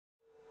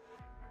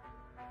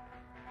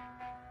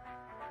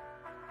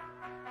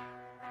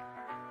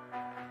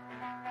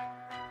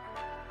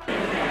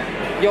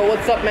Yo,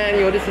 what's up, man?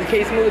 Yo, this is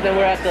K-Smooth, and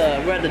we're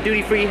at the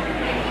duty free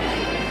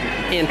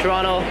in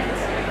Toronto.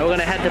 And we're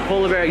gonna head to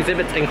polar bear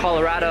exhibits in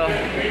Colorado.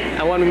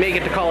 And when we make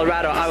it to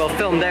Colorado, I will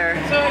film there.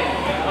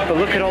 But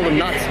look at all the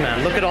nuts,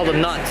 man. Look at all the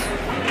nuts.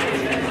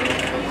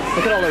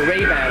 Look at all the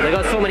Ray-Bans. I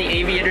got so many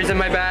aviators in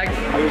my bag.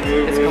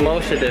 It's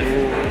commotive.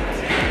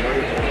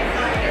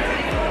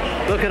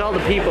 Look at all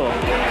the people.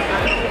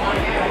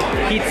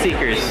 Heat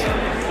seekers.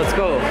 Let's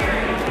go.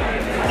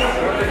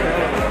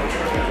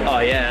 Oh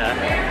yeah.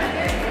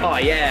 Oh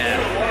yeah.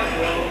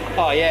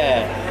 Oh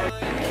yeah.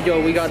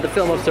 Yo, we got the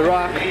film of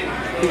Ciroc.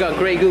 We got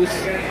Grey Goose.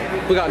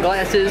 We got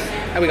glasses.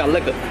 And we got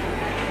liquor.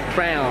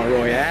 Crown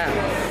Royale.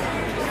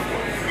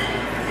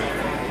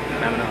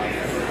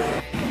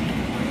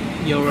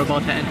 Yo, we're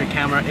about to enter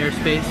camera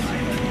airspace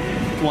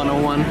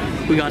 101.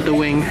 We got the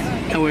wing.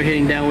 And we're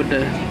hitting down with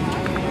the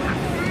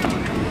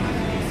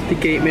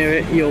gate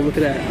mirror. Yo, look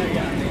at that.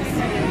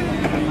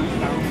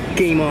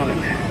 Game on.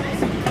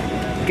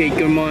 Gate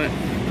Vermont.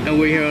 And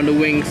we're here on the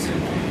wings.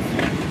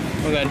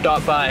 We're gonna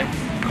drop by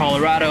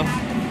Colorado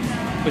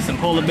with some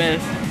polar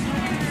bears,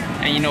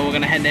 and you know we're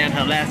gonna head down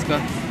to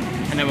Alaska,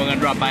 and then we're gonna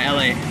drop by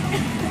LA.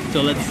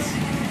 So let's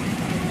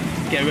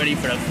get ready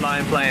for the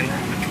flying plane.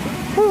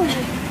 Woo.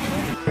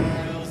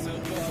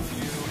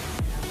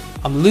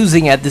 I'm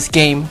losing at this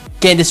game,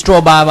 getting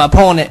destroyed by my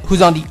opponent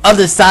who's on the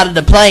other side of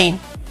the plane.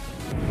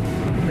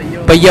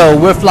 But yo,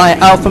 we're flying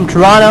out from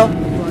Toronto.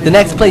 The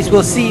next place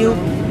we'll see you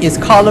is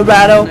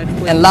Colorado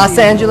and Los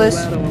Angeles,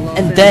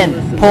 and then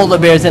polar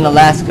bears in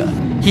Alaska,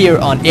 here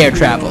on air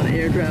travel.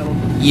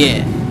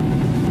 Yeah.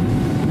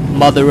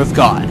 Mother of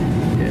God.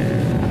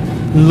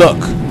 Look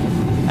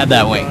at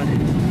that wing.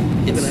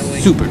 It's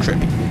super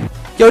trippy.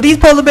 Yo, these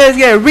polar bears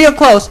getting real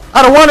close.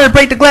 I don't want her to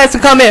break the glass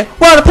and come in.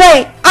 We're on a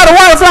plane. I don't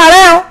want to fly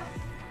down.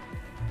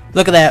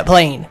 Look at that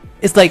plane.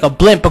 It's like a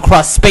blimp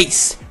across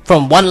space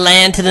from one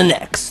land to the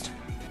next.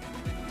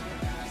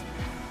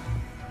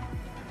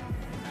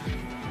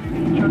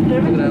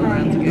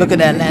 Look at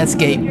that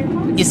landscape.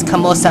 It's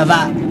como ça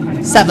va.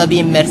 Ça va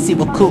bien, merci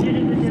beaucoup.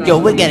 Yo,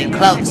 we're getting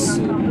close.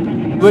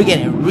 We're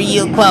getting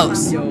real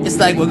close. It's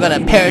like we're gonna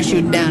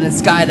parachute down and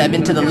skydive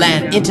into the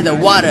land, into the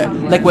water,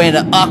 like we're in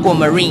the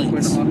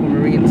aquamarines.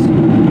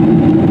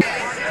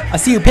 I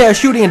see you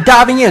parachuting and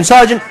diving in,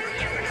 Sergeant. The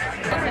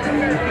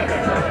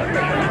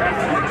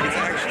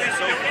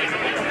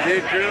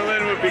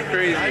adrenaline would be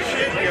crazy. I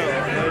should go.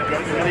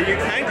 You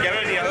can't get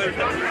any other,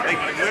 like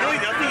literally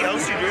nothing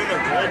else you do in the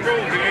world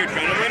will give you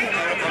adrenaline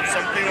of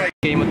something like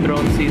Game of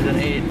Thrones Season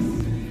 8.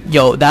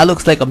 Yo, that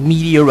looks like a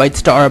meteorite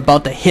star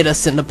about to hit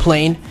us in the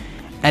plane.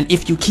 And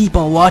if you keep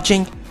on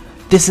watching,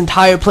 this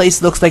entire place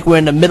looks like we're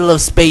in the middle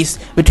of space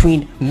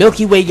between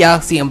Milky Way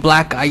galaxy and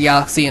Black Eye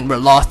galaxy, and we're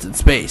lost in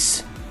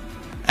space.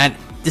 And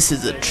this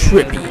is a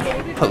trippy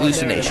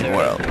hallucination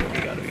world. We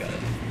got it.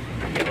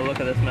 Yo, look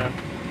at this, man.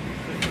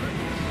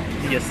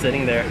 He's just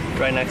sitting there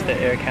right next to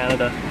Air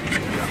Canada.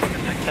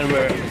 And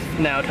we're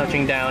now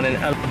touching down, and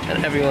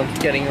everyone's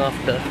getting off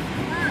the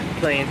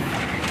plane.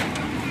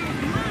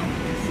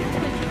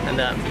 And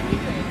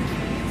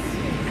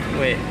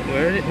wait,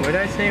 where did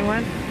I say he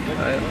went?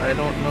 I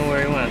don't know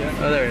where he went.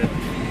 Oh, there it is.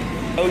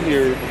 out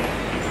here.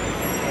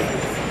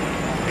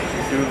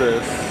 Do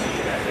this.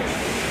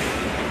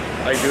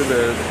 I do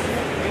this.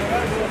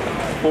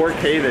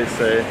 4K they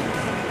say.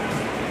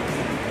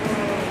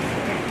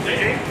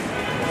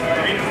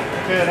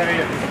 Good, how are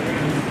you?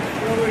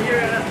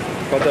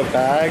 Got the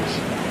bags.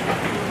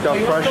 Got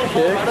fresh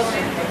kicks.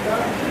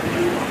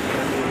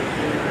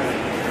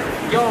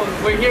 Yo,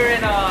 we're here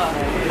in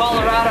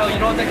Colorado. You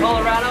know what's in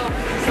Colorado?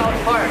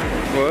 South Park.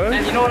 What?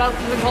 And you know what else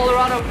is in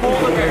Colorado?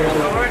 Polar bears.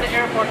 So we're in the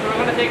airport, so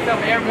we're gonna take some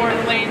airborne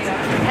planes,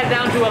 head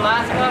down to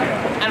Alaska,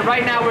 and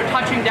right now we're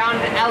touching down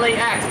to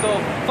LAX. So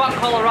fuck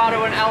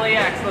Colorado and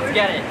LAX. Let's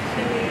get it.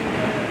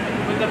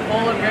 With the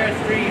polar bear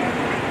stream.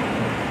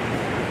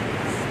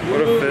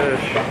 What a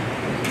fish.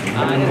 I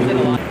just did a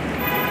lot.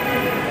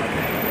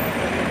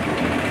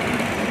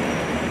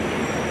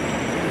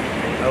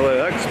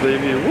 LAX,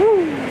 baby.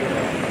 Woo!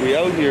 We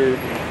out here.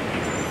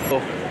 So,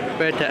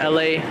 we're to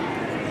LA,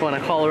 going to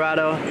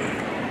Colorado,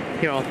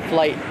 here on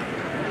flight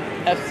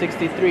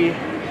F63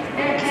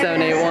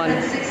 781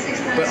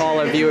 with all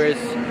our viewers.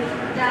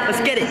 Let's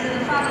get it!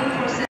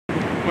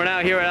 We're now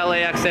here at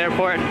LAX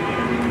airport.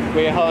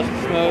 We're your host,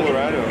 Smooth.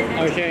 Colorado. And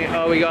we're sharing,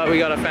 oh, we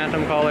got a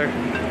phantom caller.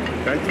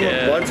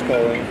 Phantom Blood's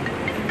calling.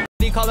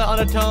 Call it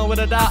auto-tone with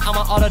a dot, I'm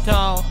an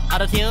auto-tone.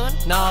 Auto-tune?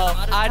 No,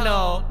 I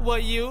know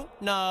what you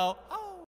know.